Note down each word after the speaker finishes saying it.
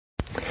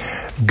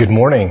Good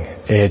morning.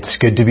 It's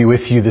good to be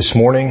with you this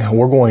morning.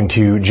 We're going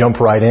to jump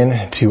right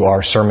in to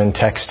our sermon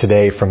text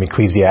today from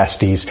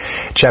Ecclesiastes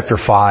chapter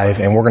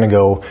 5, and we're going to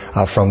go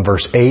from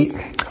verse 8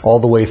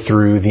 all the way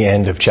through the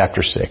end of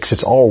chapter 6.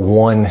 It's all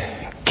one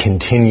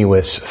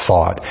continuous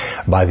thought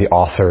by the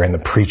author and the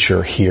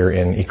preacher here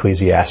in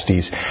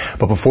Ecclesiastes.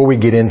 But before we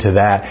get into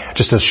that,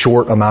 just a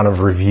short amount of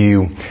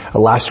review.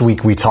 Last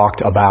week we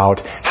talked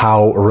about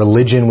how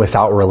religion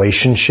without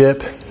relationship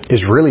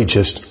is really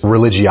just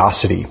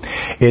religiosity.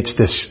 It's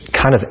this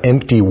kind of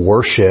empty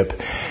worship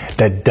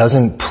that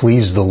doesn't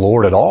please the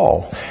Lord at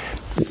all.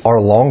 Our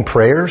long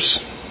prayers,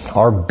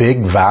 our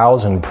big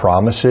vows and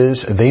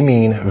promises, they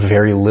mean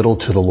very little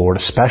to the Lord,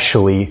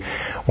 especially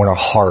when our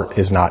heart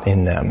is not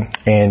in them.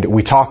 And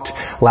we talked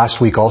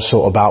last week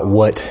also about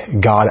what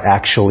God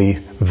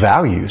actually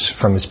values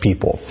from His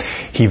people.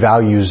 He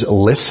values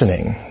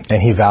listening,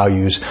 and He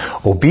values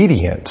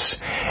obedience,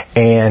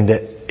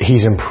 and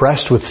He's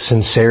impressed with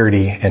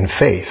sincerity and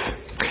faith.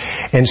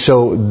 And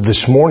so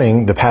this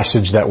morning, the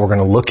passage that we're going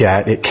to look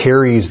at, it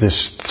carries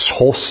this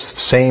whole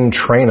same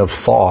train of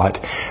thought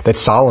that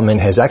Solomon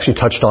has actually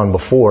touched on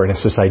before, and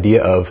it's this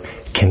idea of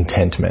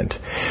contentment.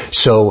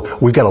 So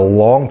we've got a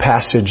long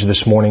passage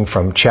this morning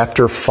from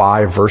chapter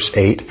 5, verse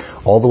 8,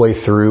 all the way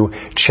through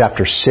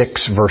chapter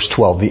 6, verse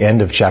 12, the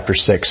end of chapter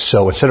 6.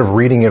 So instead of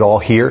reading it all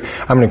here,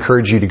 I'm going to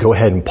encourage you to go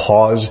ahead and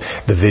pause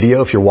the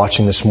video if you're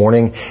watching this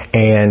morning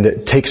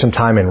and take some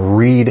time and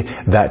read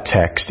that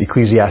text,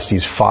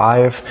 Ecclesiastes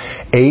 5,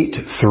 8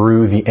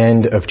 through the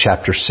end of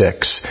chapter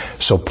 6.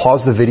 So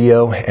pause the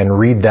video and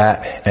read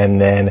that, and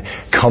then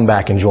come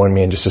back and join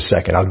me in just a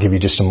second. I'll give you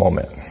just a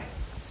moment.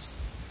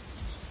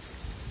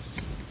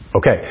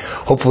 Okay,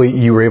 hopefully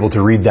you were able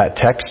to read that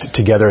text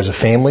together as a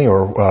family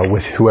or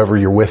with whoever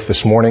you're with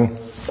this morning.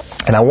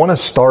 And I want to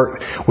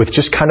start with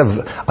just kind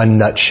of a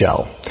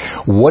nutshell.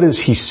 What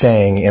is he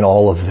saying in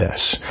all of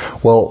this?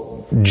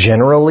 Well,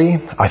 generally,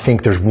 I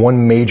think there's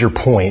one major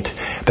point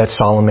that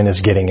Solomon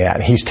is getting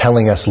at. He's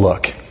telling us,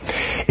 look,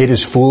 it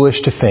is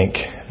foolish to think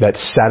that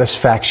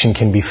satisfaction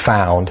can be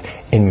found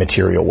in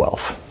material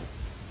wealth.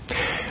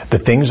 The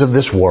things of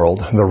this world,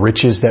 the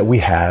riches that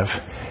we have,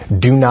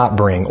 do not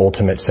bring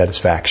ultimate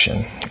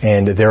satisfaction.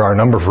 And there are a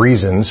number of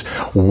reasons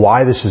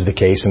why this is the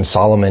case, and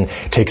Solomon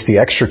takes the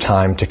extra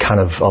time to kind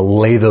of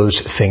lay those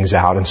things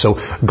out. And so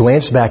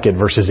glance back at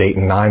verses 8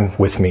 and 9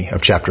 with me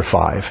of chapter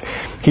 5.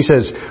 He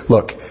says,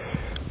 look,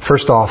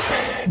 first off,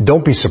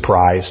 don't be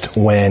surprised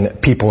when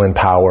people in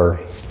power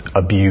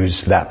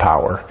abuse that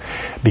power,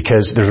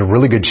 because there's a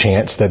really good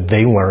chance that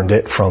they learned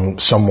it from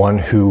someone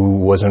who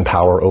was in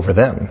power over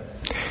them.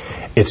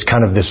 It's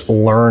kind of this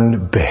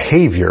learned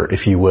behavior,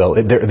 if you will.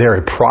 They're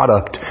a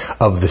product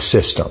of the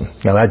system.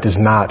 Now, that does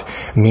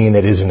not mean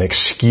it is an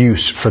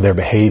excuse for their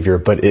behavior,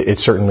 but it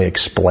certainly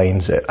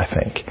explains it, I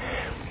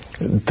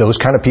think. Those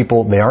kind of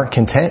people, they aren't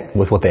content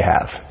with what they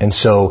have. And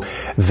so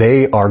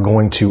they are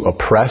going to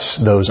oppress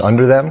those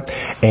under them,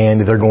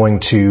 and they're going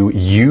to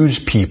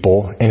use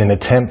people in an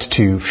attempt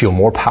to feel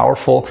more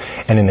powerful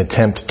and an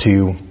attempt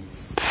to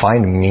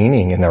find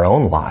meaning in their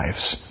own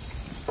lives.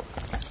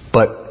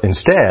 But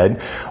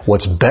instead,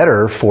 what's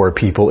better for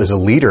people is a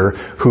leader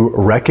who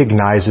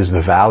recognizes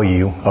the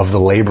value of the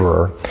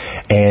laborer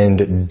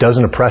and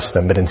doesn't oppress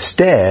them, but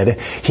instead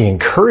he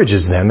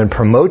encourages them and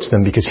promotes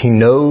them because he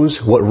knows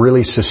what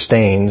really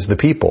sustains the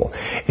people.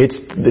 It's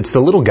the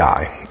little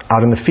guy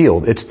out in the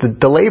field. It's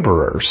the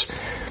laborers.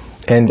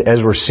 And as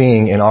we're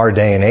seeing in our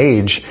day and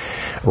age,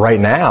 right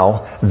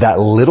now, that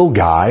little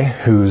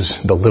guy who's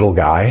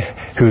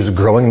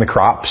growing the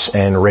crops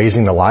and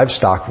raising the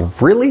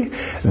livestock, really,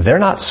 they're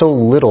not so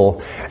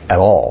little at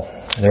all.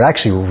 They're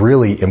actually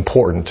really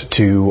important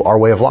to our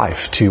way of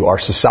life, to our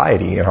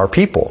society and our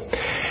people.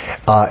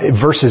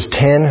 Verses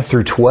 10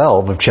 through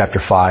 12 of chapter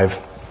 5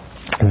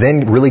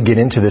 then really get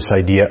into this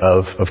idea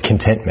of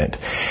contentment.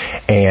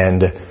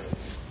 And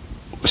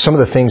some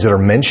of the things that are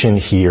mentioned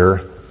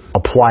here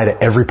apply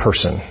to every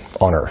person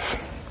on earth,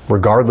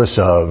 regardless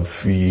of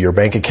your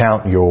bank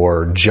account,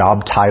 your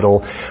job title,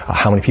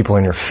 how many people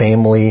in your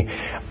family.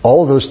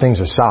 All of those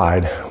things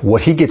aside,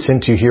 what he gets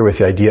into here with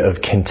the idea of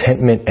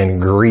contentment and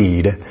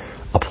greed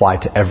apply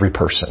to every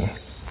person.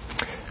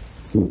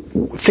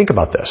 Think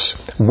about this.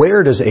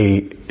 Where does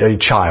a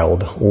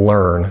child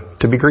learn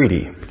to be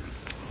greedy?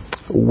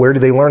 Where do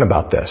they learn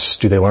about this?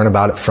 Do they learn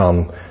about it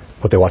from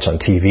what they watch on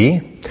TV?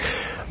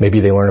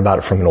 Maybe they learn about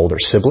it from an older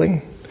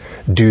sibling.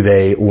 Do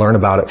they learn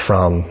about it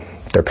from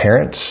their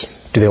parents?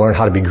 Do they learn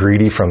how to be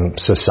greedy from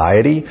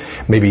society?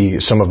 Maybe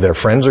some of their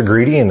friends are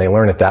greedy and they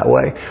learn it that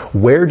way.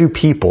 Where do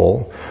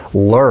people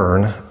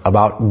learn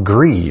about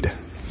greed?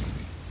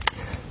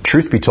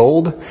 Truth be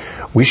told,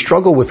 we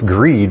struggle with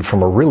greed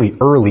from a really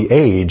early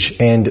age,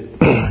 and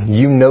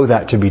you know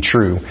that to be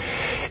true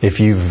if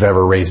you've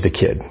ever raised a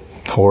kid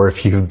or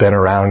if you've been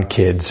around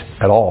kids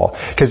at all.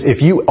 Because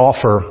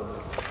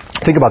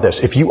think about this.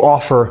 If you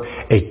offer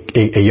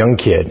a young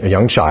kid, a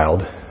young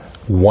child,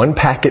 1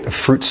 packet of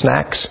fruit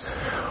snacks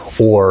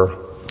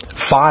or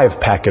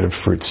 5 packet of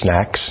fruit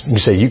snacks, you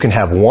say you can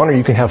have 1 or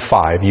you can have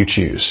 5, you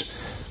choose.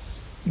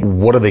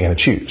 what are they going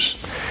to choose?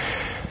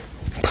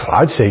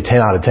 I'd say 10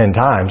 out of 10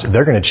 times,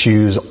 they're going to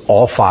choose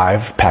all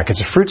 5 packets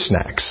of fruit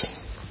snacks.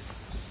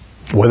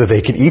 Whether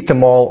they can eat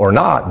them all or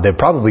not, they'd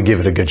probably give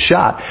it a good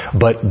shot,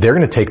 but they're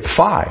going to take the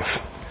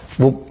 5.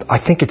 Well,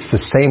 I think it's the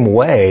same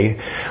way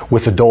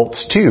with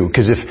adults too,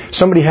 because if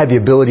somebody had the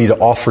ability to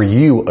offer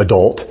you,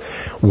 adult,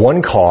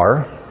 1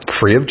 car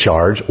free of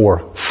charge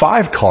or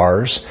 5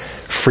 cars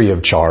free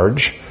of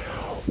charge,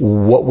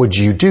 what would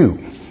you do?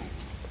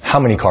 How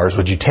many cars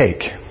would you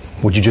take?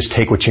 Would you just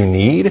take what you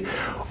need,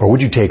 or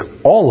would you take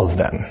all of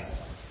them?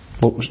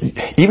 Well,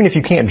 even if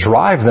you can't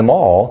drive them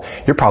all,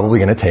 you're probably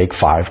going to take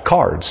 5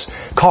 cars.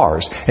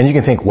 And you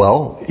can think,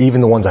 well, even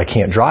the ones I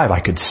can't drive,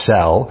 I could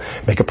sell,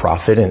 make a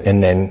profit,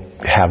 and then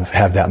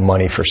have that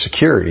money for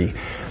security.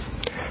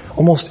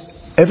 Almost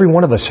every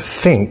one of us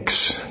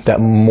thinks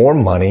that more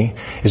money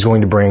is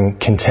going to bring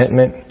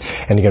contentment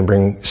and going to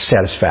bring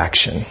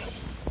satisfaction.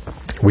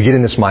 We get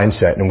in this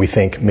mindset and we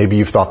think, maybe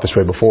you've thought this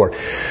way before,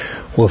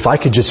 well, if I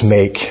could just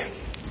make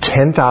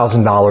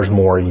 $10,000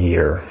 more a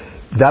year,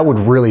 that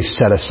would really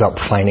set us up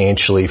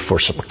financially for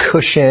some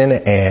cushion,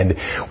 and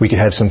we could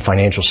have some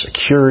financial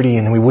security,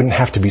 and then we wouldn't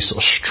have to be so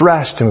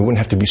stressed, and we wouldn't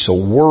have to be so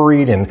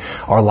worried, and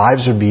our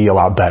lives would be a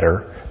lot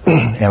better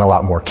and a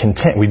lot more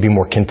content. We'd be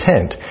more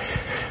content.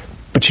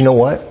 But you know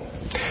what?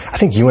 I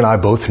think you and I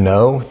both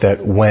know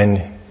that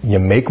when you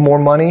make more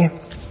money,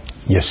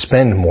 you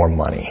spend more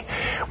money,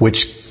 which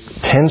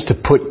tends to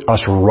put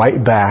us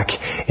right back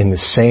in the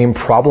same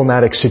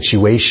problematic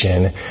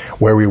situation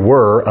where we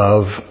were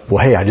of,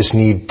 well, hey, I just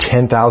need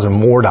 $10,000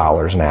 more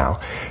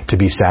now to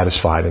be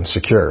satisfied and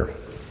secure.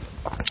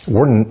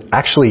 We're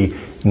actually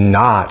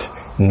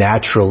not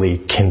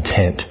naturally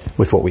content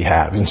with what we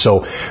have. And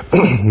so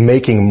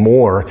making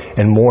more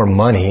and more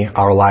money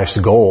our life's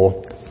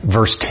goal,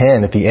 verse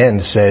 10 at the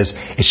end says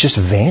it's just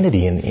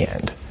vanity in the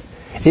end.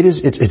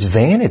 It's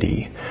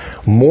vanity.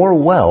 More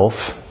wealth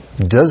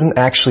doesn't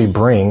actually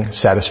bring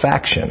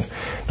satisfaction.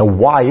 Now,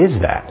 why is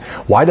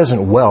that? Why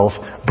doesn't wealth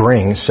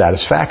bring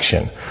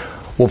satisfaction?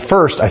 Well,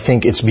 first, I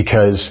think it's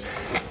because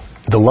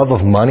the love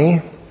of money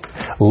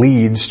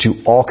leads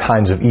to all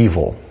kinds of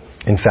evil.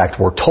 In fact,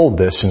 we're told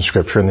this in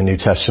Scripture in the New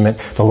Testament.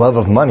 The love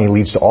of money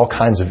leads to all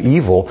kinds of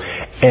evil.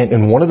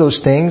 And one of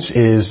those things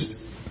is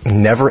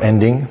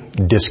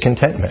never-ending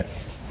discontentment.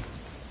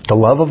 The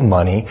love of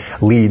money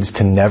leads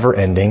to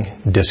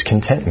never-ending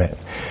discontentment.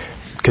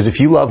 Because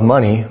if you love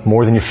money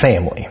more than your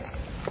family,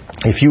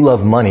 if you love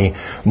money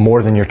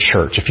more than your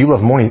church, if you love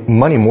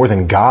money more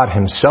than God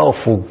Himself,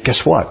 well,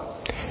 guess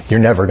what? You're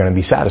never going to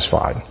be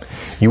satisfied.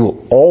 You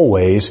will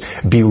always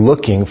be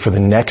looking for the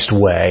next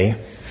way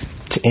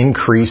to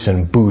increase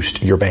and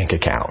boost your bank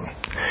account.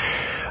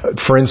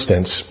 For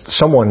instance,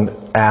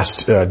 someone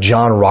asked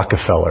John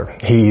Rockefeller.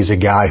 He's a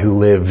guy who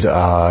lived,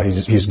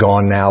 he's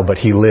gone now, but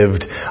he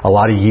lived a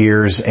lot of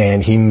years,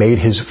 and he made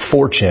his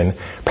fortune,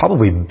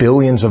 probably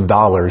billions of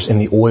dollars, in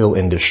the oil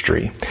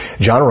industry.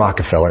 John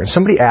Rockefeller. And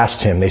somebody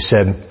asked him, they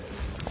said,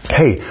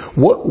 hey,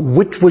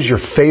 which was your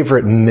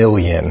favorite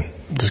million?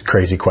 It's a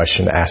crazy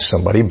question to ask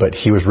somebody, but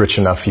he was rich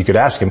enough you could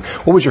ask him,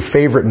 what was your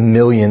favorite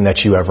million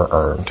that you ever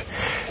earned?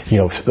 You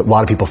know, a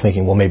lot of people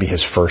thinking, well, maybe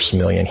his first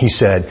million. He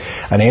said,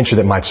 an answer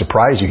that might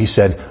surprise you, he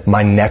said,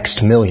 my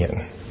next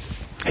million.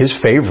 His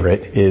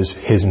favorite is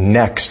his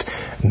next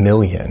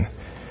million.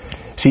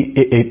 See,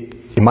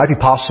 it might be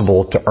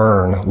possible to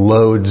earn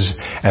loads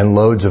and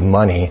loads of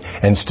money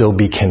and still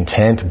be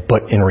content,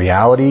 but in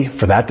reality,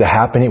 for that to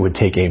happen, it would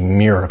take a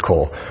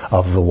miracle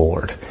of the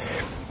Lord.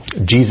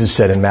 Jesus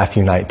said in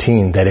Matthew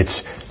 19 that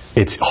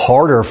it's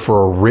harder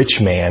for a rich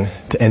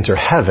man to enter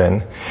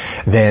heaven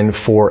than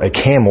for a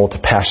camel to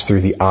pass through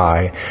the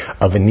eye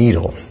of a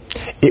needle.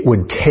 It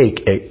would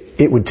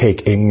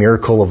take a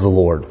miracle of the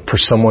Lord for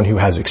someone who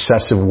has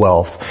excessive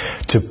wealth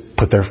to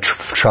put their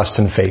trust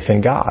and faith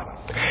in God.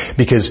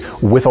 Because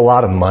with a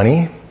lot of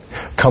money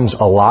comes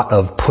a lot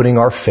of putting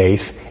our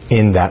faith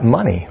in that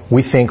money.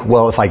 We think,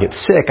 well, if I get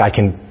sick, I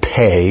can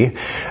pay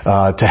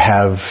to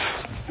have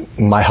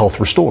my health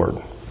restored.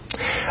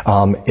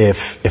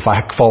 If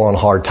I fall on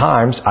hard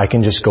times, I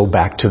can just go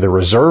back to the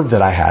reserve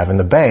that I have in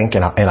the bank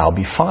and I'll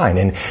be fine.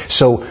 And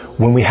so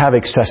when we have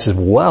excessive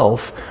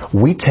wealth,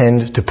 we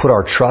tend to put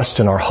our trust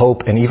and our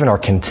hope and even our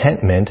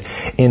contentment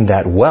in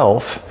that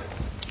wealth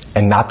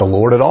and not the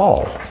Lord at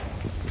all.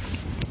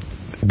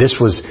 This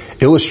was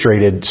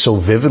illustrated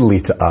so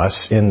vividly to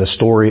us in the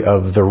story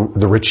of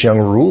the rich young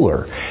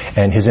ruler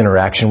and his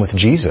interaction with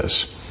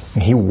Jesus.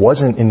 He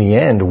wasn't, in the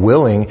end,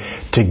 willing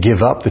to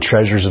give up the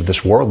treasures of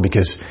this world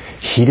because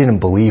he didn't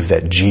believe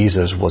that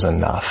Jesus was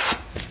enough.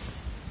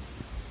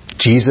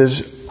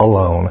 Jesus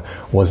alone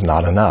was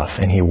not enough,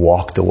 and he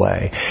walked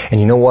away. And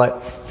you know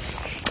what?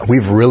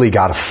 We've really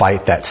got to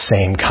fight that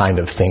same kind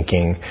of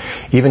thinking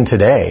even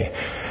today.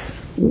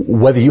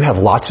 Whether you have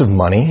lots of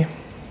money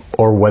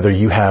or whether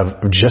you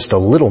have just a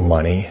little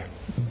money,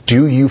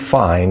 do you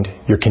find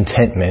your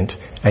contentment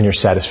and your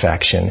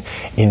satisfaction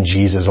in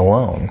Jesus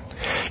alone?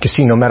 Because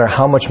see, no matter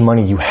how much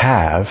money you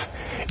have,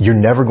 you're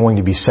never going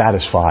to be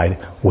satisfied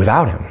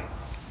without Him.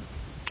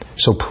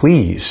 So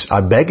please,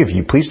 I beg of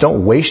you, please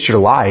don't waste your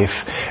life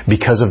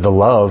because of the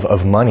love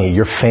of money.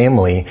 Your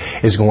family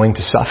is going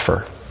to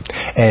suffer.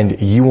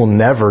 And you will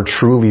never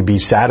truly be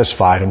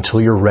satisfied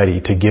until you're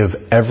ready to give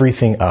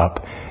everything up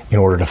in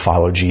order to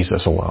follow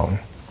Jesus alone.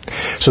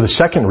 So the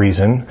second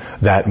reason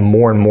that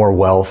more and more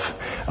wealth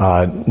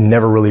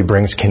never really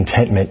brings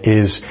contentment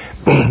is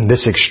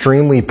this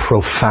extremely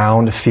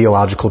profound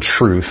theological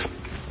truth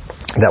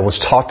that was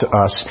taught to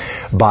us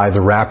by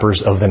the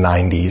rappers of the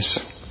 90s.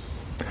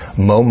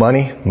 Mo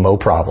money, mo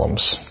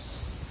problems.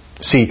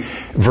 See,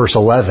 verse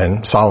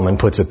 11, Solomon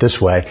puts it this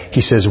way.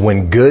 He says,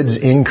 when goods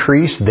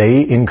increase,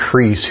 they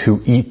increase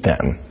who eat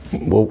them.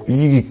 Well,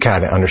 you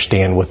kind of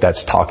understand what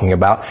that's talking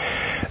about.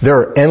 There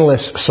are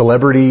endless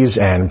celebrities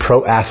and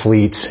pro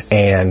athletes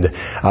and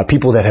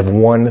people that have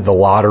won the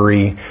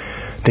lottery.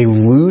 They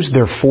lose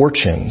their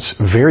fortunes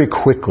very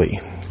quickly.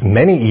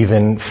 Many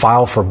even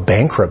file for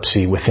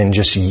bankruptcy within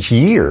just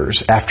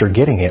years after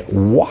getting it.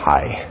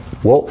 Why?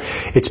 Well,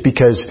 it's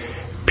because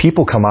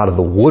people come out of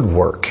the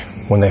woodwork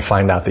when they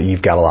find out that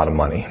you've got a lot of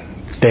money.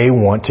 They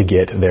want to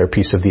get their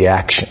piece of the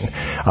action.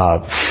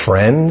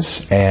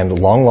 Friends and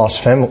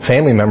long-lost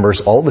family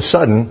members, all of a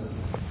sudden,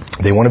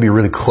 they want to be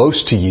really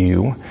close to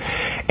you.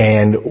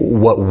 And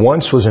what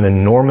once was an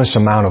enormous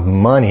amount of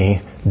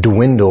money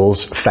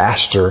dwindles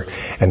faster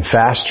and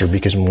faster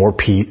because more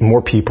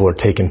people are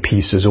taking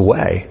pieces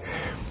away.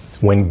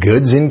 When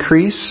goods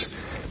increase,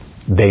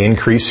 they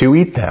increase who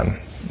eat them.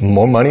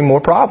 More money,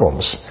 more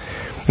problems.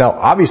 Now,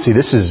 obviously,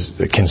 this is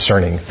a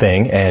concerning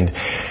thing, and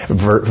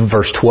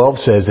verse 12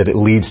 says that it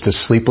leads to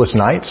sleepless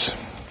nights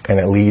and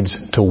it leads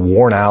to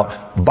worn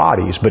out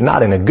bodies, but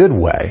not in a good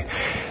way.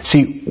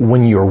 See,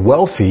 when you're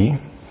wealthy,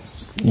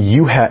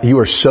 you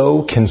are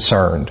so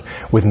concerned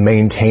with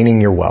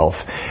maintaining your wealth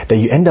that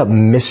you end up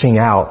missing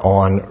out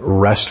on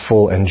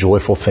restful and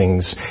joyful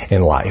things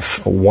in life,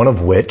 one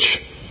of which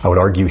I would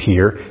argue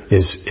here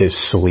is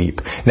sleep.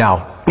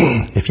 Now,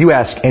 if you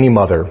ask any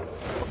mother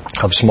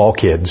of small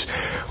kids,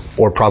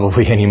 or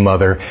probably any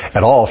mother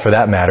at all for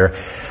that matter,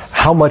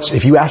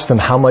 if you ask them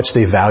how much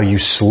they value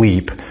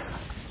sleep,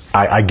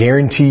 I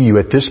guarantee you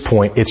at this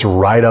point it's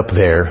right up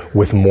there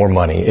with more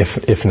money,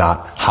 if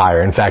not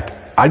higher. In fact,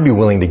 I'd be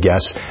willing to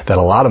guess that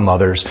a lot of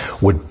mothers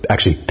would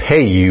actually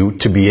pay you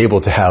to be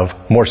able to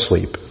have more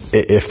sleep,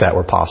 if that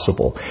were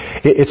possible.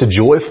 It's a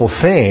joyful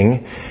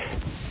thing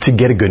to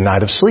get a good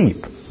night of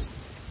sleep.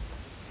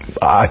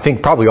 I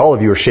think probably all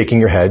of you are shaking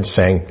your heads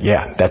saying,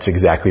 yeah, that's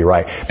exactly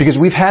right. Because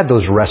we've had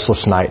those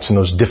restless nights and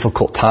those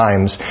difficult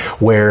times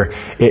where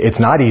it's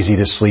not easy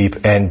to sleep,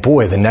 and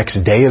boy, the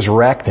next day is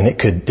wrecked, and it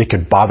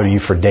could bother you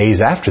for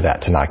days after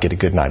that to not get a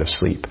good night of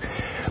sleep.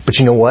 But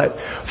you know what?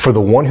 For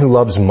the one who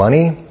loves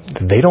money,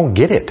 they don't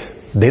get it.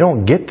 They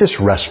don't get this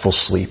restful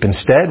sleep.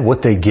 Instead,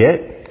 what they get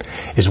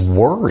is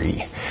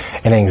worry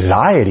and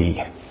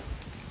anxiety.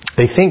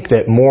 They think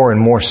that more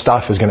and more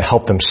stuff is going to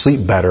help them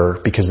sleep better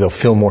because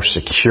they'll feel more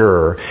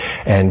secure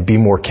and be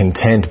more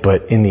content.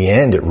 But in the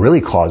end, it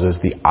really causes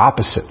the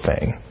opposite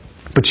thing.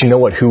 But you know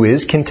what? Who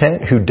is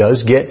content? Who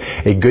does get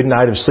a good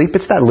night of sleep?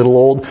 It's that little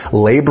old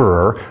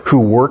laborer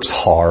who works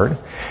hard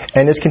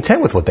and is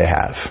content with what they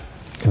have.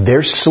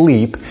 Their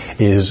sleep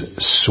is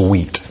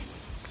sweet.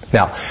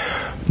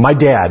 Now, my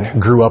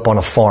dad grew up on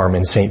a farm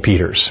in St.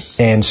 Peter's.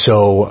 And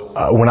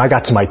so when I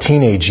got to my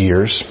teenage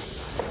years,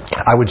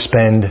 I would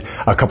spend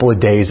a couple of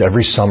days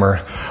every summer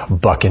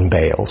bucking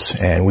bales.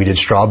 And we did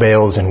straw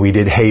bales and we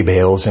did hay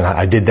bales. And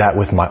I did that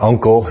with my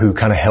uncle who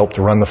kind of helped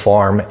run the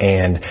farm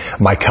and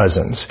my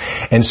cousins.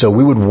 And so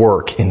we would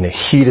work in the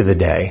heat of the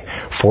day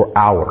for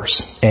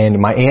hours. And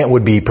my aunt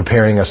would be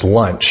preparing us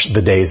lunch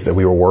the days that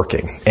we were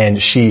working. And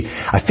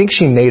I think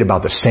she made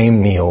about the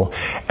same meal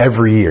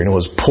every year. And it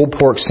was pulled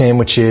pork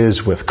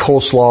sandwiches with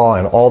coleslaw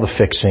and all the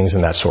fixings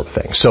and that sort of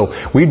thing.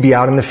 So we'd be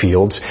out in the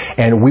fields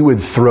and we would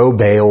throw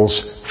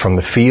bales from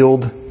the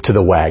field to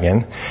the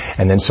wagon,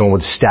 and then someone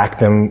would stack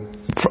them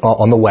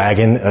on the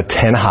wagon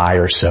 10 high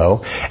or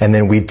so, and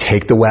then we'd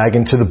take the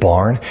wagon to the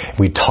barn,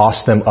 we'd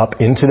toss them up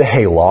into the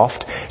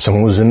hayloft.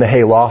 Someone was in the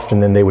hayloft,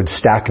 and then they would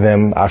stack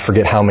them, I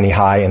forget how many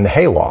high, in the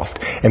hayloft,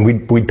 and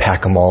we'd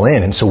pack them all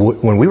in. And so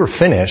when we were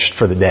finished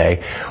for the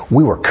day,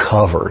 we were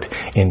covered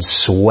in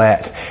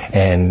sweat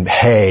and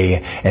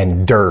hay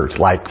and dirt,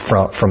 like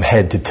from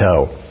head to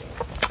toe.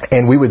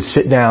 And we would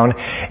sit down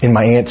in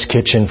my aunt's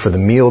kitchen for the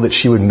meal that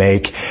she would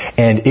make,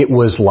 and it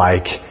was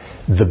like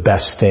the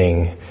best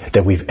thing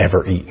that we've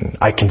ever eaten.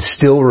 I can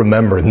still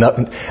remember,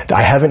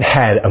 I haven't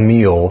had a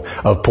meal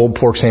of pulled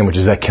pork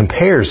sandwiches that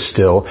compares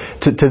still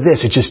to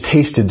this. It just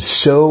tasted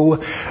so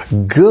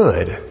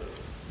good.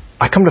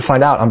 I come to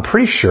find out, I'm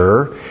pretty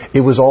sure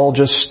it was all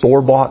just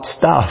store-bought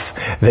stuff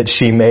that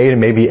she made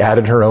and maybe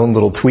added her own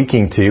little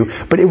tweaking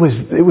to, but it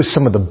was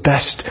some of the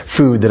best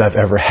food that I've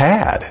ever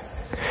had.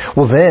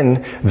 Well,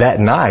 then that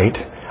night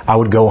I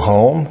would go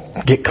home,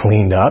 get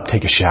cleaned up,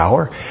 take a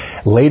shower,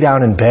 lay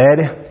down in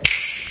bed,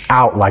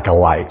 out like a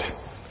light.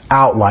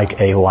 out like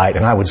a light,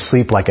 and I would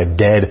sleep like a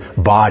dead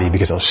body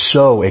because I was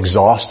so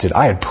exhausted.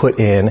 I had put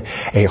in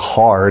a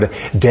hard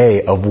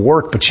day of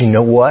work. But you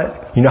know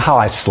what? You know how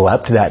I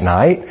slept that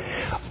night?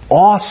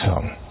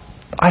 Awesome.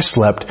 I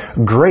slept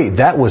great.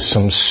 That was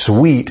some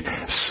sweet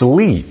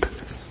sleep.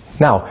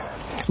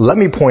 Now, let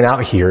me point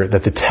out here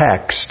that the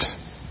text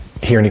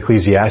here in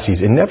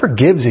Ecclesiastes, it never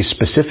gives a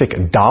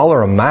specific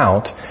dollar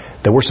amount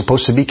that we're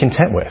supposed to be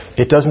content with.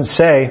 It doesn't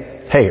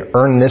say, hey,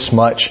 earn this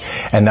much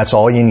and that's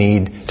all you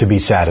need to be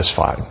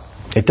satisfied.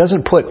 It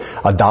doesn't put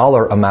a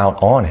dollar amount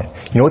on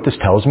it. You know what this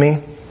tells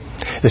me?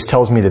 This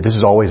tells me that this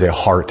is always a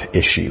heart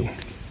issue.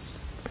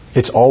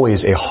 It's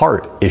always a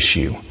heart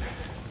issue.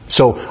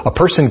 So a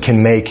person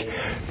can make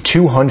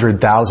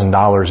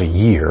 $200,000 a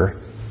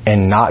year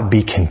and not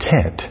be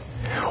content.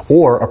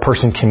 Or a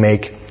person can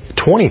make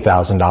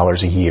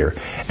 $20,000 a year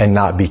and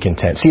not be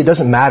content. See, it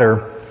doesn't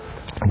matter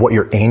what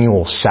your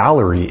annual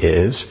salary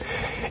is.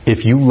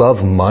 If you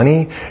love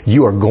money,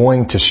 you are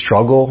going to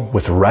struggle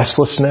with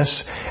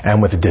restlessness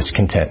and with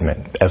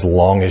discontentment as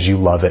long as you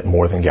love it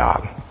more than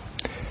God.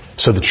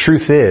 So the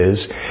truth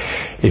is,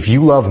 if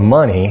you love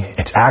money,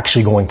 it's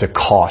actually going to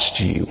cost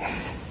you.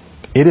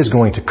 It is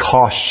going to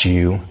cost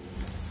you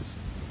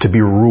to be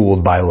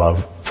ruled by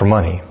love for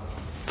money.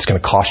 It's going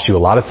to cost you a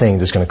lot of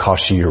things. It's going to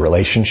cost you your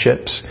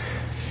relationships.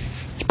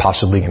 It's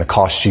possibly going to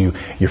cost you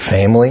your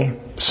family,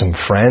 some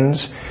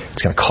friends.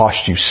 It's going to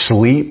cost you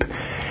sleep.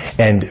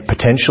 And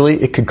potentially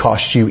it could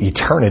cost you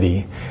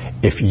eternity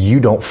if you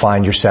don't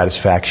find your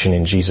satisfaction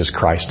in Jesus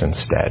Christ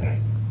instead.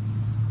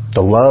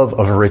 The love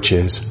of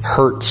riches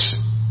hurts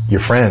your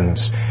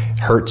friends,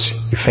 hurts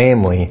your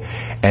family,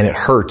 and it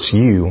hurts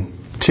you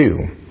too.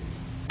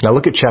 Now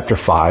look at chapter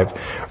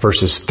 5,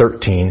 verses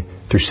 13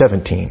 through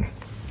 17.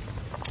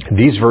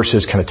 These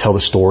verses kind of tell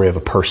the story of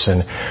a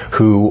person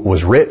who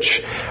was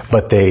rich,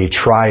 but they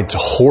tried to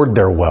hoard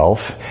their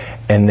wealth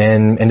and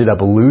then ended up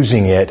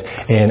losing it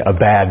in a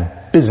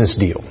bad business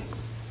deal.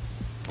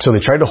 So they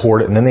tried to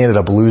hoard it and then they ended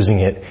up losing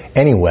it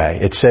anyway.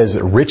 It says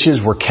that riches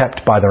were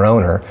kept by their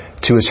owner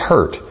to his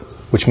hurt,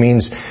 which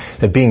means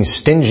that being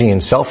stingy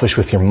and selfish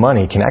with your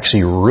money can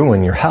actually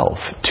ruin your health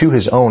to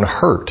his own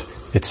hurt,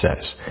 it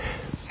says.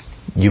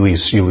 You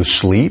lose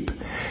sleep,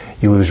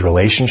 you lose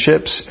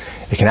relationships.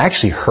 It can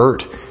actually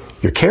hurt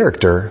your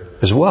character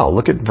as well.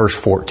 Look at verse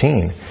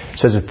 14. It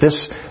says that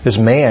this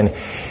man,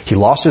 he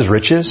lost his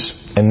riches,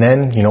 and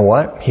then, you know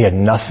what? He had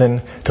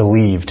nothing to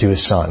leave to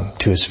his son,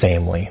 to his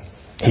family.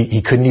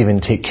 He couldn't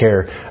even take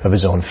care of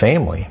his own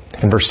family.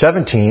 And verse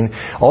 17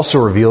 also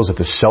reveals that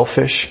the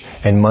selfish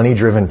and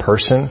money-driven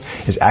person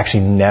is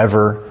actually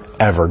never,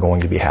 ever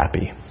going to be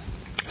happy.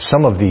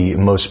 Some of the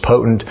most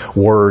potent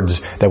words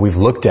that we've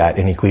looked at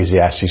in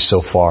Ecclesiastes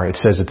so far, it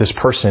says that this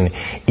person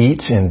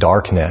eats in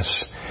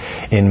darkness,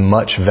 in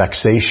much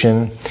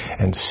vexation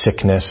and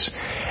sickness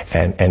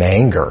and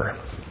anger.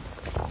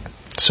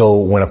 So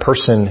when a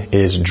person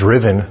is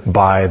driven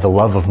by the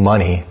love of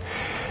money,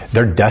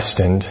 they're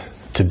destined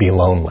to be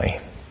lonely.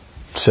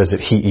 It says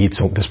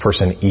that this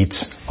person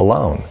eats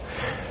alone.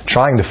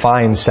 Trying to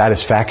find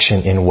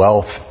satisfaction in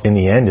wealth in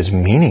the end is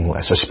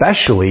meaningless,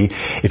 especially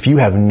if you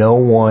have no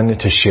one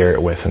to share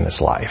it with in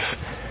this life.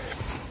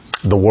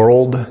 The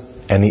world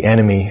and the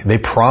enemy, they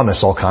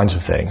promise all kinds of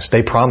things.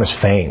 They promise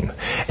fame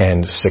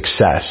and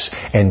success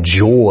and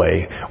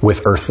joy with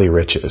earthly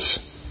riches.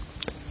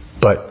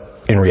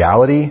 But in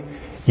reality,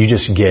 you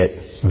just get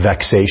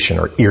vexation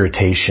or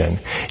irritation.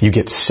 You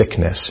get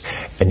sickness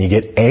and you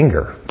get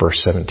anger,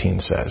 verse 17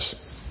 says.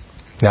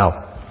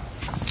 Now,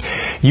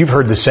 you've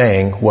heard the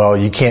saying, well,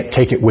 you can't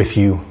take it with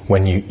you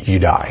when you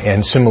die.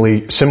 And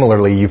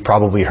similarly, you've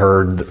probably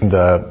heard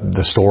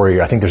the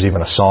story. I think there's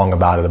even a song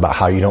about it, about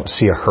how you don't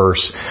see a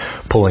hearse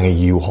pulling a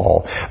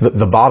U-Haul.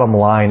 The bottom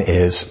line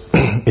is,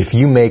 if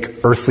you make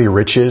earthly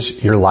riches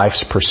your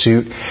life's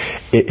pursuit,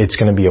 it's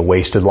going to be a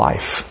wasted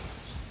life.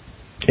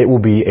 It will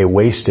be a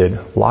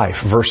wasted life.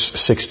 Verse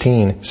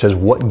 16 says,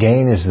 what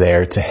gain is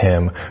there to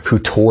him who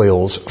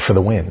toils for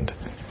the wind?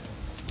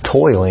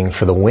 Toiling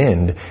for the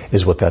wind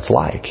is what that's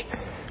like.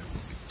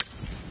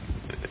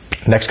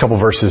 Next couple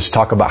verses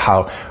talk about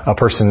how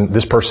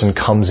this person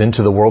comes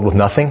into the world with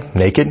nothing,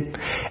 naked,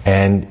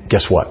 and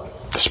guess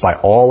what? Despite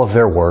all of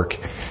their work,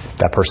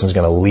 that person's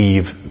going to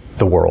leave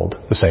the world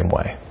the same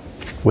way,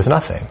 with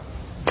nothing,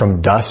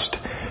 from dust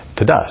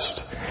to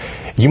dust.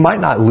 You might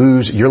not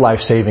lose your life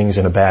savings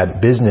in a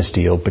bad business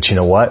deal, but you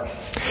know what?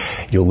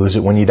 You'll lose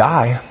it when you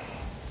die.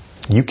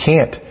 You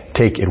can't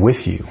take it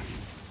with you.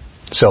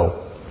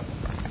 So,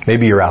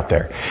 maybe you're out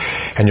there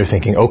and you're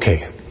thinking,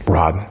 okay,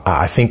 Rod,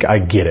 I think I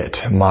get it.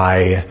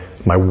 My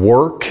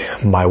work,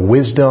 my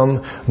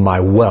wisdom,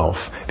 my wealth,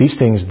 these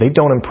things, they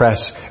don't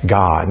impress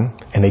God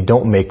and they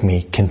don't make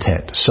me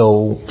content.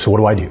 So what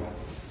do I do?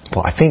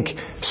 Well, I think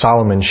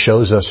Solomon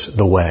shows us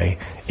the way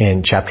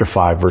in chapter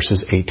 5,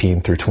 verses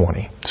 18 through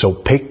 20.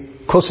 So pay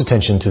close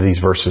attention to these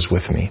verses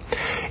with me.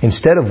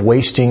 Instead of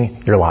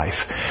wasting your life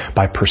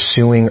by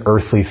pursuing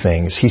earthly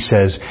things, he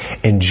says,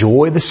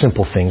 enjoy the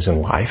simple things in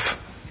life.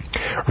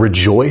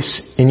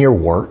 Rejoice in your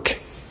work.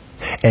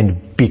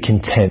 and be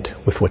content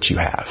with what you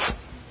have.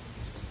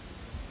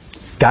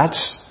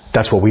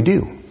 That's what we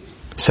do.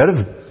 Instead of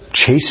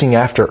chasing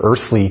after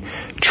earthly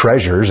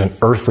treasures and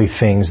earthly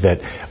things that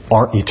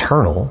aren't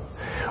eternal,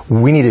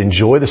 we need to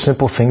enjoy the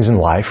simple things in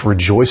life,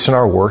 rejoice in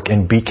our work,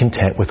 and be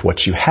content with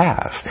what you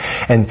have.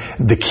 And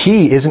the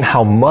key isn't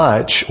how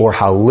much or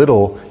how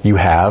little you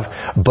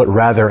have, but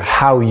rather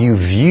how you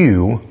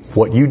view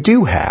what you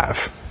do have.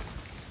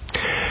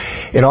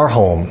 In our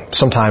home,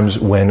 sometimes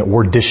when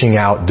we're dishing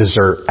out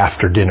dessert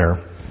after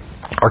dinner,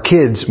 our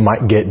kids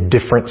might get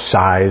different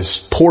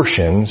size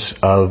portions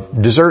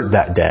of dessert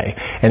that day.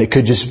 And it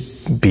could just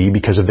be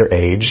because of their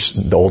age.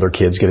 The older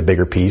kids get a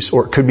bigger piece.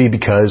 Or it could be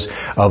because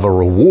of a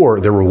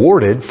reward. They're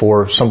rewarded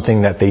for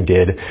something that they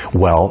did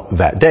well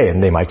that day,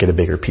 and they might get a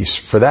bigger piece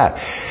for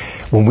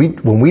that.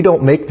 When we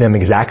don't make them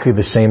exactly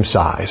the same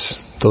size,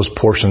 those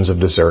portions of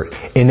dessert,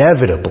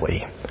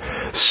 inevitably,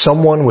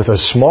 someone with a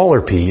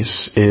smaller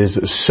piece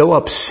is so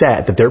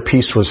upset that their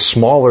piece was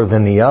smaller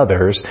than the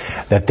others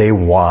that they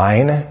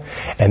whine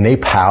and they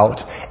pout.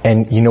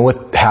 And you know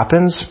what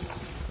happens?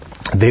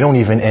 They don't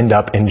even end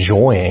up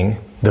enjoying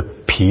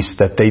the piece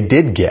that they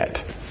did get.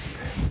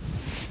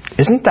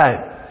 Isn't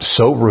that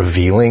so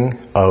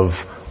revealing of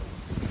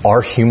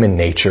our human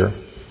nature?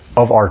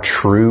 Of our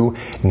true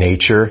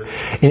nature?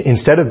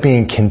 Instead of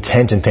being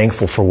content and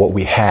thankful for what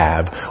we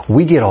have,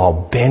 we get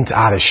all bent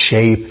out of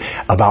shape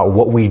about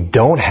what we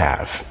don't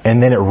have.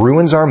 And then it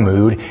ruins our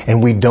mood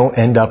and we don't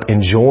end up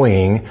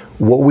enjoying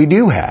what we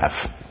do have.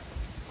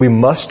 We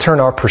must turn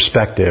our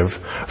perspective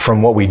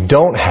from what we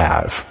don't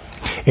have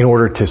in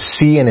order to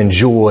see and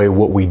enjoy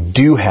what we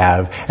do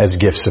have as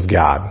gifts of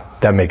God.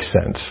 That makes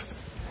sense.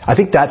 I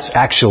think that's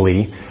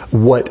actually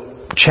what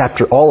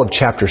all of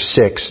chapter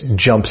 6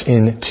 jumps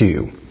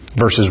into.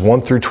 Verses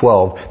 1 through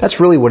 12, that's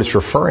really what it's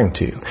referring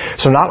to.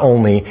 So not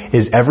only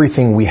is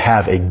everything we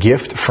have a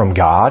gift from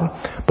God,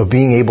 but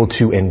being able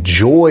to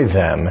enjoy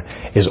them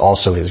is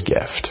also His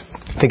gift.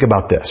 Think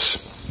about this.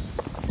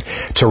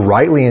 To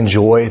rightly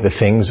enjoy the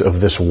things of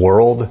this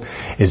world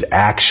is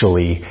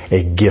actually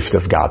a gift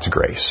of God's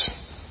grace.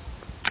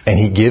 And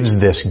He gives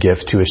this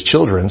gift to His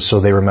children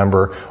so they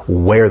remember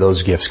where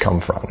those gifts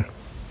come from.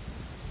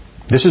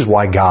 This is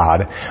why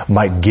God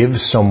might give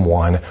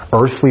someone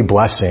earthly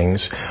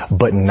blessings,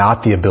 but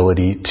not the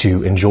ability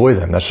to enjoy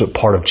them. That's what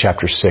part of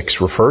chapter 6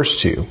 refers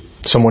to.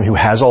 Someone who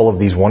has all of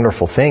these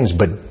wonderful things,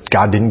 but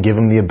God didn't give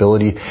him the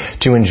ability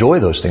to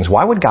enjoy those things.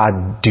 Why would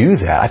God do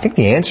that? I think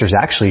the answer is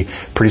actually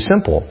pretty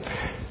simple.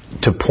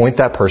 To point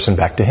that person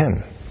back to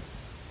Him.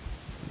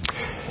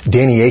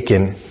 Danny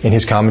Akin, in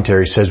his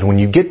commentary, says, when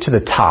you get to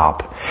the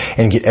top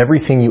and get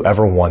everything you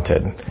ever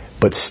wanted,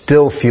 but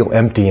still feel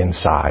empty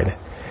inside,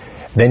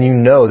 then you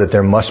know that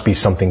there must be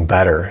something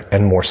better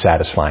and more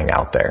satisfying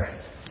out there.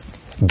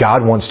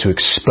 God wants to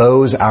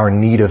expose our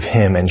need of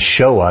Him and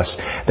show us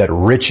that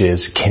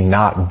riches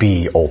cannot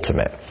be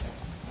ultimate.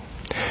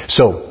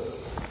 So,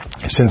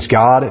 since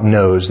God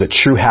knows that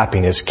true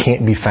happiness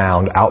can't be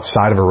found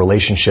outside of a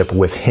relationship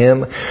with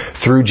Him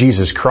through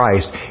Jesus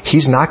Christ,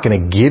 He's not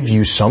going to give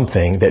you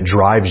something that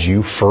drives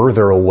you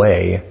further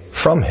away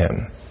from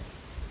Him.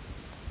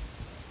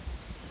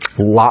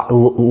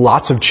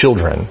 Lots of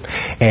children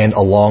and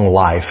a long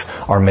life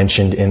are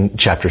mentioned in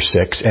chapter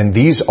 6, and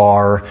these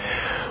are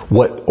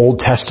what Old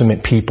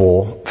Testament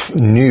people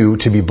knew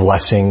to be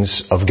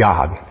blessings of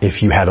God.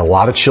 If you had a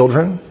lot of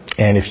children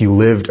and if you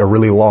lived a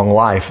really long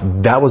life,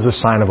 that was a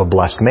sign of a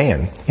blessed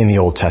man in the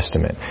Old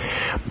Testament.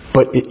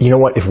 But you know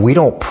what? If we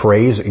don't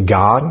praise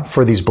God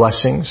for these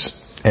blessings,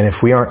 and if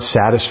we aren't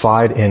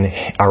satisfied in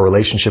our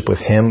relationship with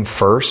Him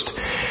first,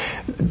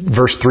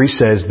 verse 3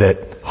 says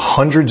that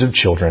hundreds of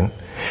children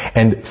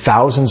and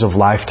thousands of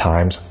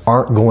lifetimes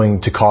aren't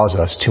going to cause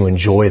us to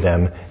enjoy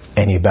them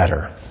any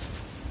better.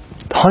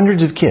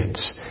 Hundreds of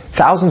kids,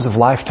 thousands of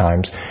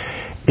lifetimes.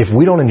 If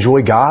we don't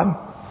enjoy God,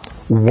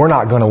 we're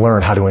not going to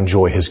learn how to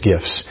enjoy His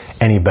gifts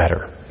any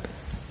better.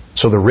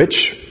 So the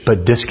rich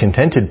but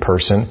discontented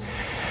person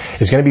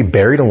is going to be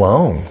buried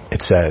alone,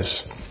 it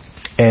says.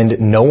 And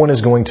no one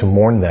is going to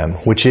mourn them,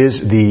 which is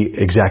the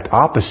exact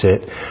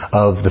opposite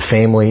of the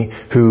family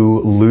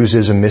who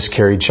loses a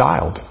miscarried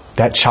child.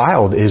 That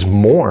child is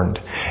mourned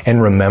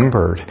and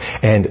remembered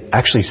and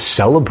actually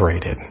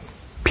celebrated.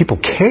 People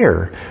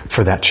care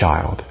for that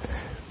child.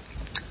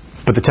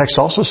 But the text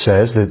also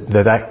says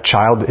that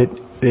child,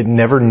 it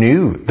never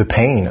knew the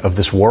pain of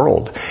this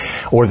world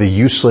or the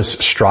useless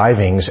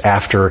strivings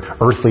after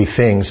earthly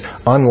things,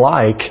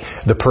 unlike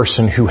the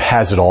person who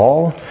has it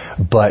all,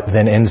 but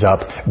then ends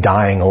up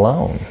dying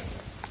alone.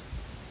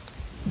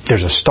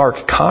 There's a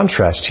stark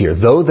contrast here.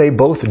 Though they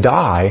both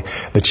die,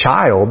 the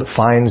child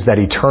finds that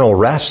eternal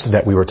rest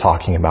that we were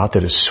talking about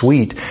that is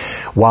sweet,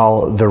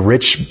 while the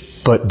rich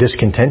but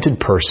discontented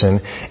person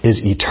is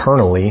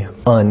eternally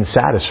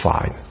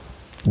unsatisfied.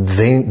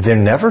 They're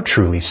never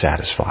truly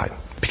satisfied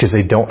because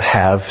they don't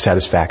have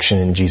satisfaction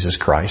in Jesus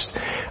Christ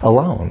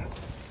alone.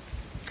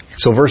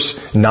 So verse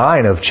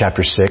 9 of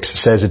chapter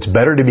 6 says it's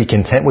better to be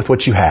content with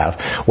what you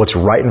have, what's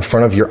right in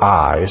front of your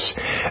eyes,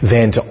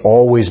 than to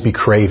always be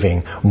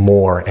craving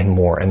more and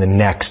more and the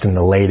next and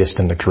the latest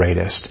and the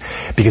greatest.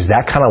 Because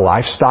that kind of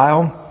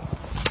lifestyle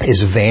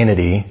is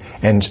vanity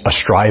and a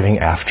striving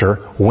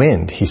after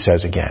wind, he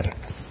says again.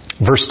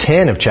 Verse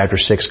 10 of chapter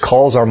 6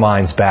 calls our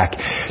minds back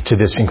to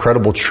this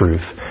incredible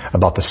truth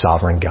about the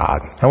sovereign God.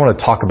 I want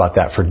to talk about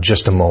that for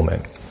just a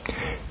moment.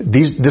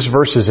 This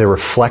verse is a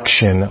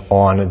reflection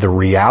on the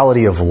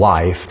reality of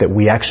life that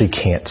we actually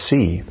can't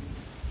see.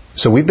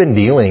 So we've been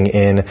dealing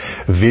in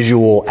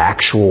visual,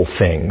 actual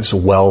things,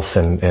 wealth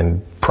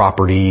and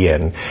property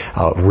and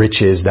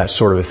riches, that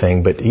sort of a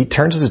thing. But he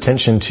turns his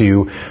attention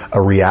to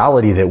a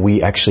reality that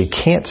we actually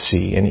can't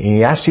see. And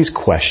he asks these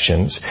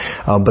questions.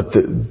 But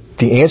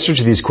the answer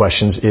to these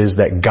questions is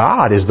that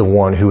God is the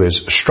one who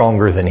is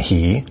stronger than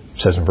he,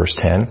 says in verse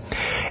 10.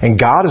 And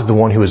God is the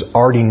one who has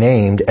already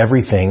named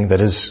everything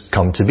that has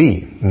come to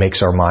be.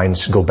 Makes our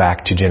minds go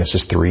back to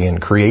Genesis 3 and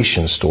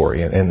creation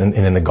story and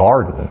in the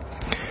garden.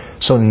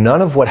 So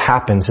none of what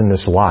happens in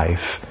this life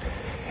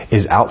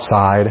is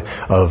outside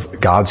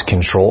of God's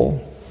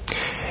control,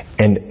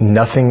 and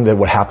nothing that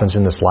what happens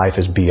in this life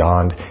is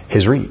beyond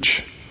his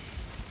reach.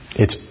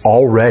 It's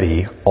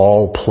already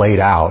all played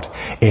out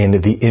in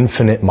the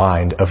infinite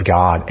mind of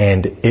God,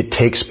 and it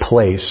takes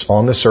place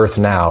on this earth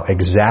now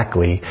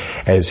exactly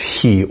as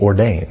he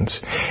ordains.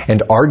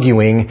 And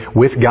arguing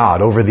with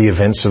God over the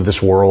events of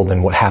this world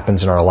and what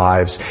happens in our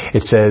lives,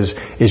 it says,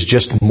 is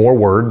just more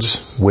words,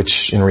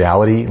 which in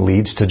reality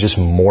leads to just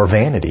more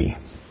vanity.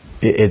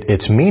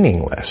 It's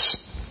meaningless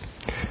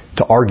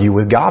to argue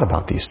with God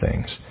about these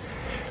things.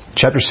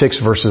 Chapter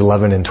 6, verses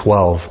 11 and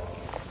 12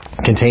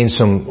 contains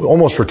some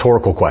almost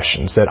rhetorical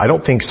questions that I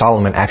don't think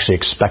Solomon actually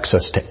expects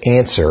us to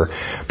answer,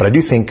 but I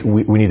do think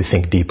we need to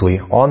think deeply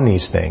on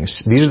these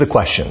things. These are the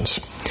questions.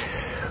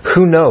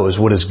 Who knows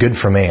what is good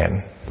for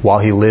man while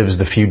he lives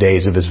the few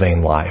days of his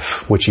vain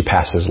life, which he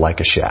passes like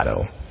a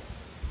shadow?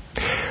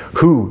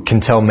 Who can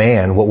tell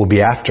man what will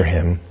be after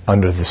him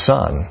under the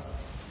sun?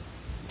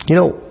 You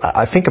know,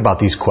 I think about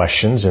these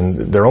questions,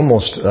 and they're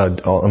almost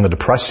on the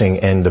depressing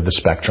end of the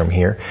spectrum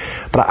here.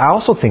 But I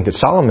also think that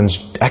Solomon's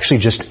actually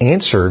just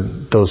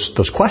answered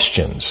those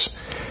questions.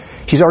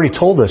 He's already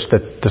told us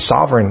that the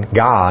sovereign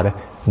God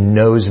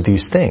knows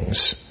these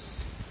things.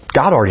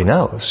 God already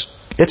knows.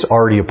 It's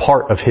already a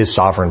part of his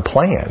sovereign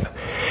plan.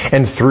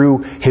 And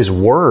through his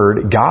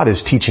word, God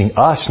is teaching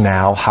us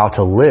now how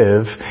to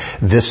live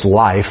this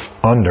life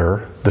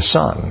under the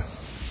sun.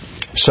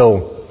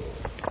 So,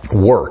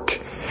 work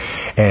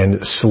and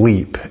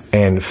sleep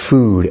and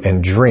food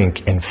and drink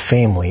and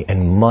family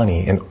and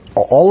money and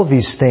all of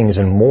these things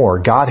and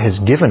more God has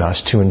given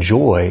us to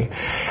enjoy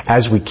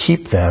as we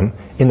keep them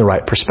in the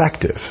right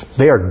perspective.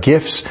 They are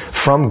gifts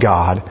from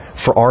God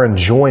for our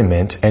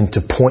enjoyment and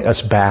to point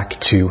us back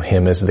to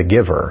him as the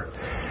giver.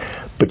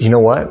 But you know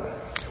what?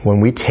 When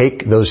we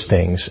take those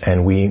things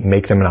and we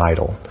make them an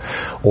idol,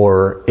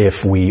 or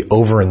if we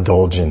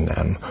overindulge in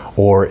them,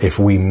 or if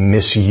we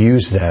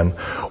misuse them,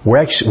 we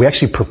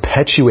actually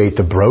perpetuate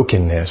the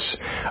brokenness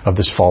of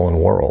this fallen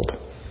world.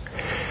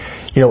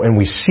 You know, and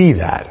we see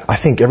that.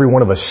 I think every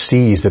one of us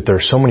sees that there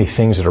are so many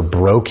things that are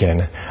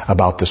broken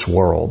about this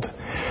world.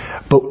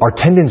 But our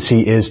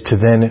tendency is to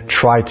then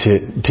try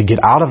to get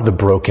out of the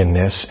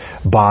brokenness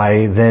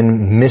by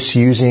then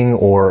misusing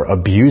or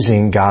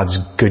abusing God's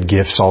good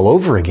gifts all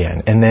over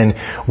again. And then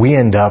we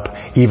end up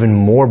even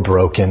more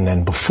broken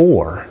than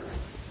before.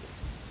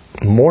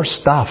 More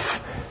stuff,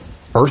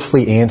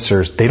 earthly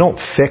answers, they don't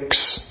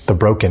fix the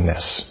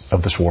brokenness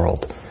of this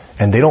world.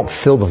 And they don't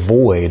fill the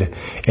void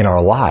in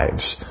our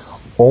lives.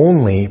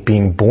 Only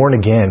being born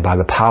again by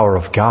the power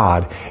of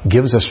God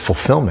gives us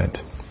fulfillment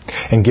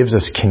and gives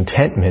us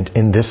contentment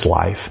in this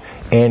life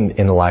and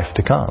in the life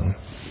to come.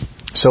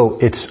 So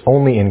it's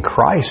only in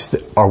Christ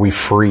that are we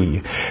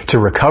free to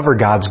recover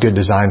God's good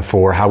design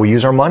for how we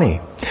use our money,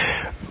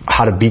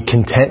 how to be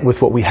content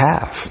with what we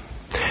have,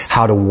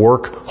 how to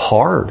work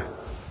hard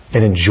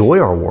and enjoy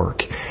our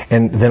work,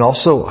 and then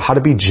also how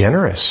to be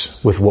generous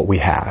with what we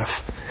have.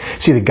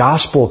 See, the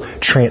gospel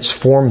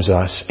transforms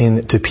us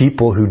into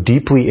people who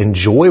deeply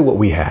enjoy what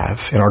we have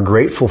and are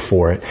grateful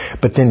for it,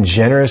 but then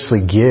generously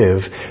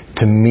give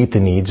to meet the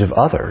needs of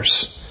others.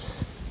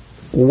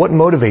 What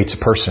motivates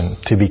a person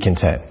to be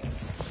content?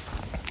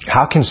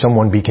 How can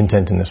someone be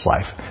content in this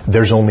life?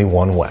 There's only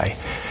one way.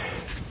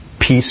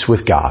 Peace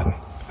with God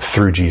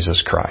through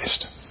Jesus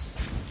Christ.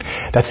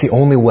 That's the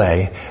only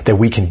way that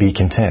we can be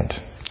content.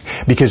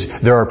 Because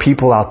there are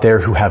people out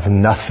there who have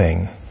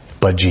nothing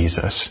but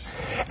Jesus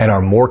and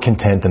are more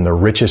content than the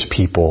richest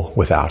people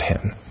without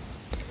him.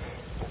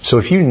 So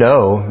if you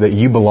know that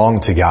you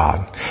belong to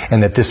God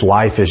and that this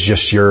life is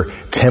just your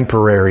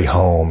temporary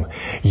home,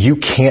 you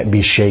can't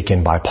be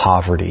shaken by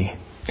poverty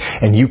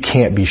and you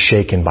can't be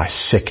shaken by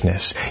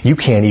sickness. You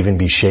can't even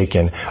be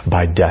shaken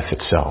by death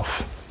itself.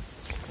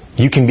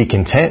 You can be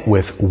content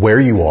with where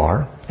you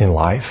are in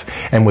life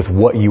and with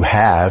what you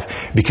have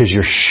because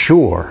you're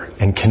sure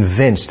and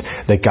convinced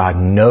that God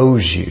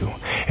knows you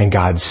and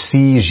God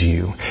sees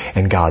you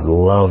and God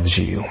loves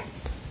you.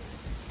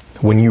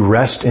 When you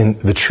rest in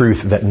the truth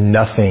that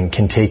nothing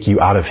can take you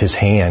out of His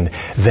hand,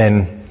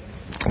 then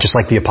just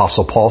like the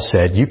Apostle Paul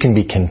said, you can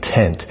be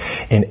content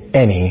in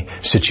any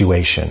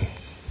situation.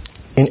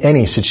 In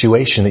any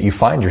situation that you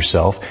find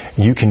yourself,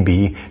 you can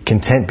be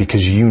content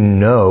because you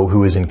know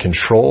who is in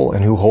control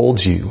and who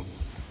holds you.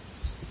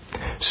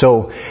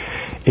 So,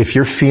 if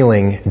you're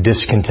feeling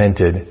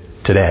discontented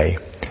today,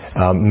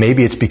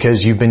 maybe it's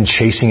because you've been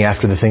chasing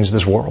after the things of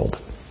this world.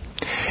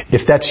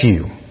 If that's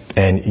you,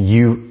 and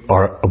you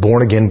are a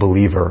born-again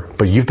believer,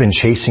 but you've been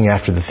chasing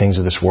after the things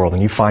of this world,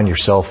 and you find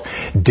yourself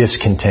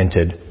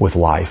discontented with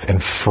life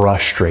and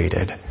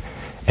frustrated,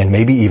 and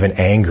maybe even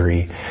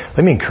angry,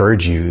 let me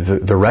encourage you,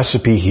 the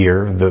recipe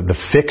here, the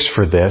fix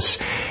for this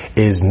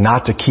is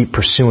not to keep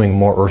pursuing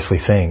more earthly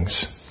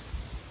things.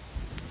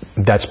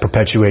 That's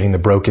perpetuating the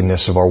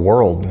brokenness of our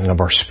world and of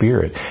our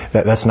spirit.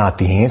 That's not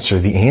the answer.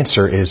 The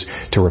answer is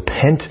to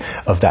repent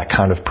of that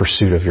kind of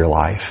pursuit of your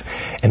life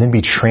and then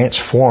be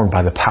transformed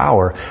by the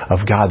power of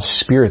God's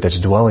Spirit that's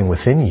dwelling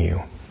within you.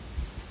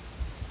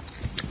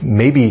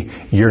 Maybe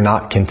you're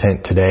not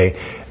content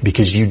today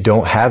because you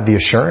don't have the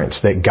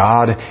assurance that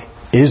God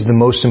is the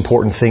most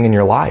important thing in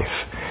your life.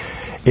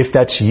 If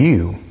that's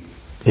you,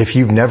 if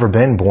you've never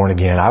been born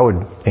again, I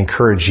would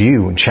encourage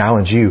you and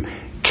challenge you,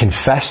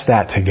 confess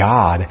that to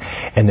God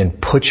and then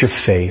put your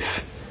faith,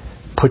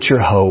 put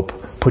your hope,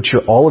 put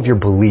all of your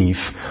belief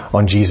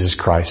on Jesus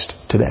Christ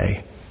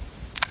today.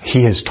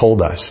 He has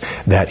told us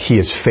that He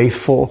is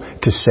faithful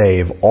to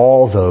save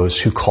all those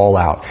who call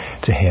out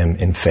to Him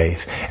in faith.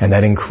 And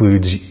that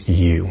includes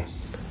you.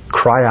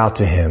 Cry out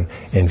to Him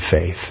in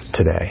faith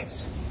today.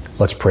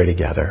 Let's pray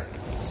together.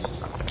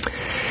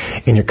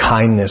 In your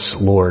kindness,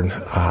 Lord,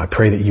 I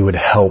pray that you would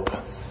help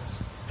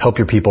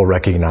your people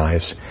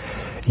recognize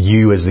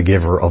you as the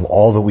giver of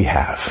all that we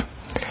have.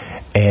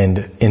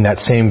 And in that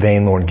same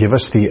vein, Lord, give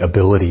us the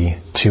ability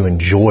to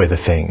enjoy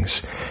the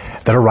things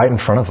that are right in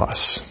front of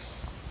us.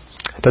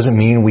 It doesn't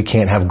mean we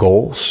can't have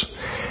goals.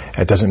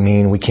 It doesn't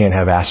mean we can't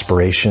have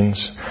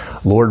aspirations.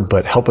 Lord,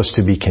 but help us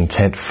to be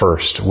content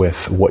first with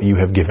what you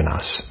have given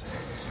us.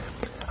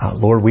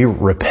 Lord, we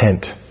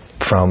repent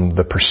from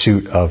the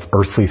pursuit of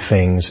earthly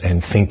things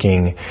and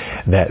thinking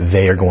that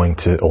they are going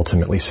to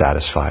ultimately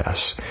satisfy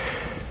us.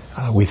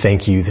 We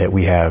thank you that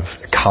we have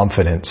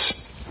confidence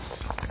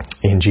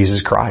in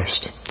Jesus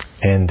Christ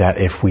and that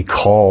if we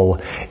call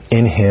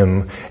in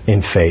Him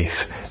in faith,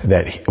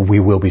 that we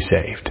will be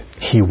saved.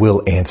 He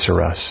will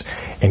answer us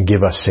and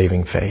give us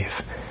saving faith.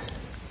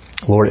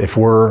 Lord, if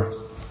we're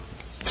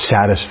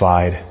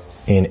satisfied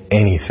in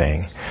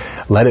anything,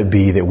 let it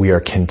be that we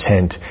are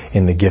content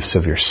in the gifts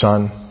of your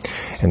Son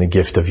and the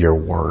gift of your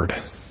Word.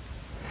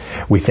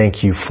 We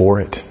thank you for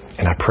it,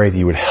 and I pray that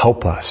you would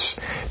help us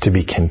to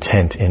be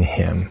content in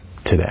Him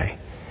today.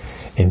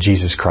 In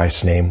Jesus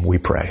Christ's name we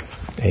pray.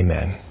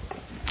 Amen.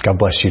 God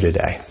bless you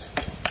today.